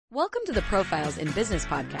Welcome to the Profiles in Business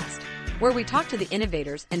podcast, where we talk to the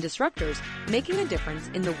innovators and disruptors making a difference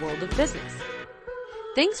in the world of business.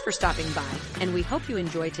 Thanks for stopping by, and we hope you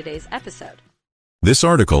enjoy today's episode. This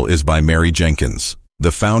article is by Mary Jenkins,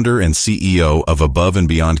 the founder and CEO of Above and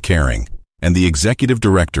Beyond Caring, and the executive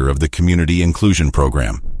director of the Community Inclusion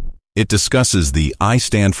Program. It discusses the I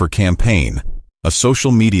Stand For campaign, a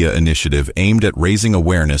social media initiative aimed at raising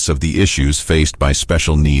awareness of the issues faced by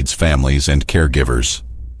special needs families and caregivers.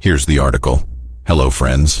 Here's the article. Hello,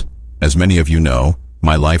 friends. As many of you know,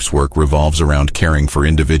 my life's work revolves around caring for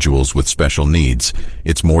individuals with special needs.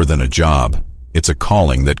 It's more than a job. It's a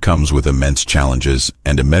calling that comes with immense challenges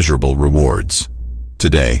and immeasurable rewards.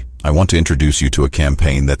 Today, I want to introduce you to a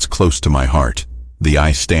campaign that's close to my heart, the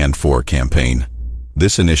I Stand For campaign.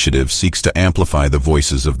 This initiative seeks to amplify the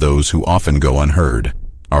voices of those who often go unheard,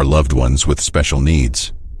 our loved ones with special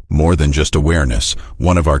needs. More than just awareness,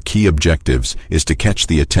 one of our key objectives is to catch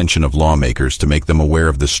the attention of lawmakers to make them aware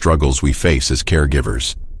of the struggles we face as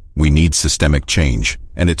caregivers. We need systemic change,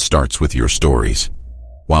 and it starts with your stories.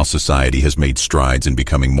 While society has made strides in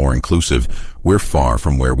becoming more inclusive, we're far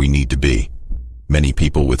from where we need to be. Many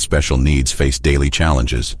people with special needs face daily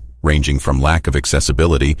challenges, ranging from lack of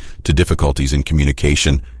accessibility to difficulties in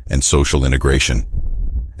communication and social integration.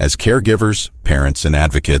 As caregivers, parents, and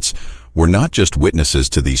advocates, we're not just witnesses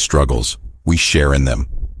to these struggles, we share in them.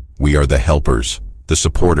 We are the helpers, the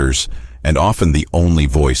supporters, and often the only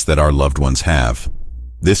voice that our loved ones have.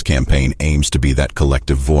 This campaign aims to be that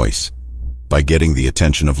collective voice. By getting the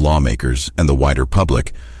attention of lawmakers and the wider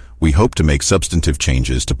public, we hope to make substantive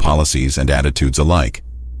changes to policies and attitudes alike.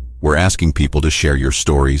 We're asking people to share your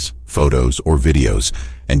stories, photos, or videos,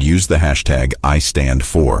 and use the hashtag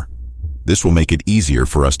 #IStandFor. This will make it easier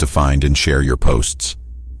for us to find and share your posts.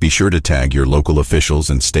 Be sure to tag your local officials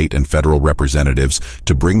and state and federal representatives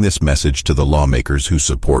to bring this message to the lawmakers whose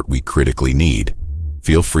support we critically need.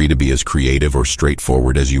 Feel free to be as creative or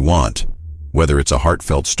straightforward as you want. Whether it's a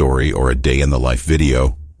heartfelt story or a day-in-the-life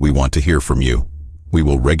video, we want to hear from you. We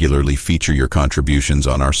will regularly feature your contributions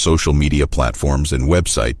on our social media platforms and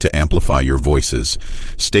website to amplify your voices.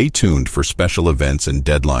 Stay tuned for special events and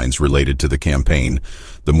deadlines related to the campaign.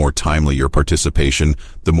 The more timely your participation,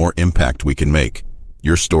 the more impact we can make.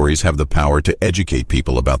 Your stories have the power to educate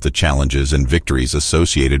people about the challenges and victories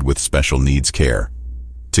associated with special needs care.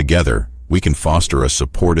 Together, we can foster a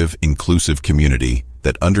supportive, inclusive community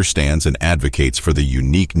that understands and advocates for the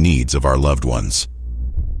unique needs of our loved ones.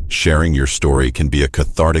 Sharing your story can be a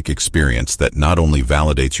cathartic experience that not only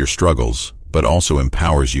validates your struggles, but also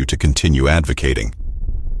empowers you to continue advocating.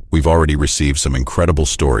 We've already received some incredible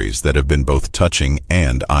stories that have been both touching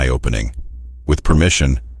and eye-opening. With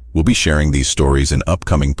permission, we'll be sharing these stories in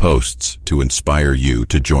upcoming posts to inspire you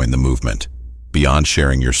to join the movement. Beyond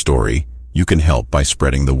sharing your story, you can help by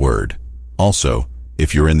spreading the word. Also,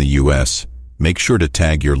 if you're in the U.S., make sure to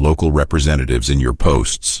tag your local representatives in your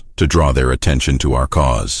posts to draw their attention to our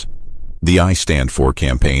cause. The I Stand For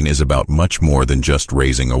campaign is about much more than just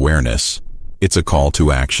raising awareness. It's a call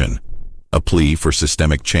to action, a plea for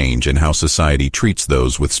systemic change in how society treats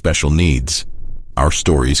those with special needs. Our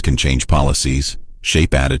stories can change policies,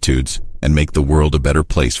 shape attitudes, and make the world a better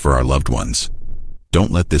place for our loved ones.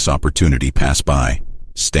 Don't let this opportunity pass by.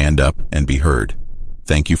 Stand up and be heard.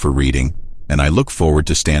 Thank you for reading, and I look forward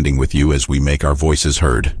to standing with you as we make our voices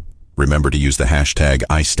heard. Remember to use the hashtag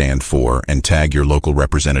 #IStandFor and tag your local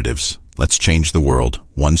representatives. Let's change the world,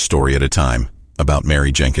 one story at a time. About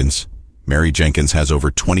Mary Jenkins. Mary Jenkins has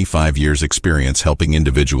over 25 years' experience helping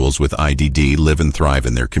individuals with IDD live and thrive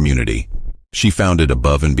in their community. She founded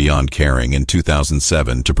Above and Beyond Caring in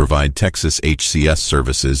 2007 to provide Texas HCS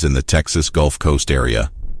services in the Texas Gulf Coast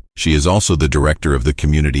area. She is also the director of the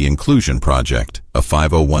Community Inclusion Project, a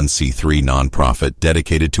 501c3 nonprofit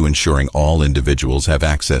dedicated to ensuring all individuals have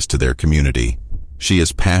access to their community. She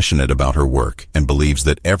is passionate about her work and believes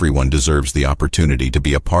that everyone deserves the opportunity to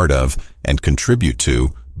be a part of and contribute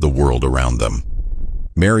to the world around them.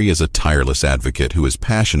 Mary is a tireless advocate who is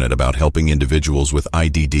passionate about helping individuals with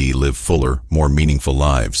IDD live fuller, more meaningful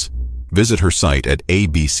lives. Visit her site at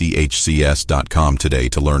abchcs.com today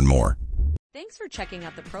to learn more. Thanks for checking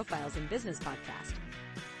out the Profiles in Business podcast.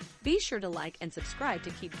 Be sure to like and subscribe to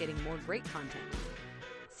keep getting more great content.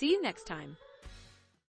 See you next time.